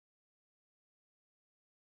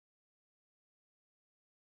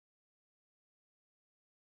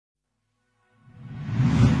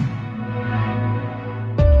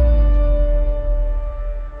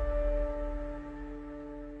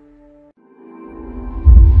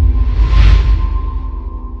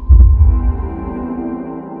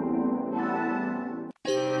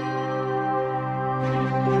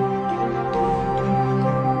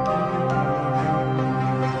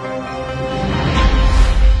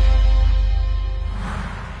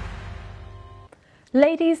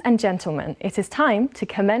Ladies and gentlemen, it is time to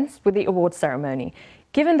commence with the award ceremony.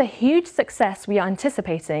 Given the huge success we are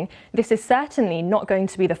anticipating, this is certainly not going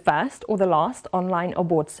to be the first or the last online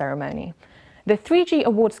awards ceremony. The 3G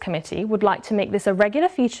Awards Committee would like to make this a regular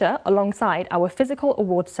feature alongside our physical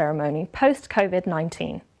awards ceremony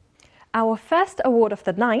post-COVID-19. Our first award of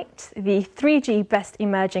the night, the 3G Best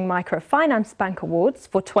Emerging Microfinance Bank Awards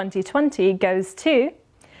for 2020, goes to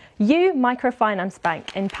U Microfinance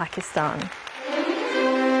Bank in Pakistan.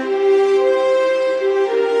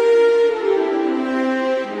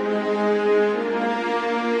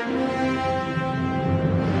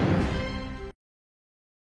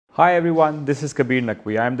 Hi everyone, this is Kabir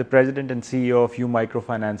Naqvi. I am the President and CEO of U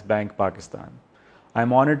Microfinance Bank, Pakistan. I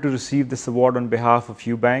am honored to receive this award on behalf of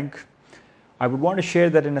U Bank. I would want to share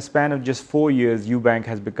that in a span of just 4 years, U Bank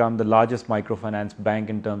has become the largest microfinance bank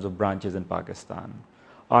in terms of branches in Pakistan.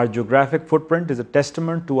 Our geographic footprint is a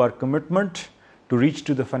testament to our commitment to reach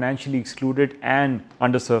to the financially excluded and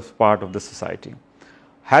underserved part of the society.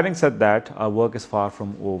 Having said that, our work is far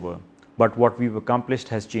from over. But what we've accomplished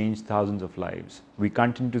has changed thousands of lives. We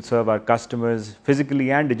continue to serve our customers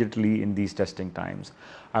physically and digitally in these testing times.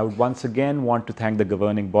 I would once again want to thank the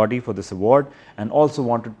governing body for this award and also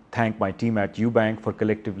want to thank my team at U Bank for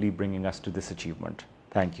collectively bringing us to this achievement.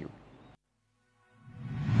 Thank you.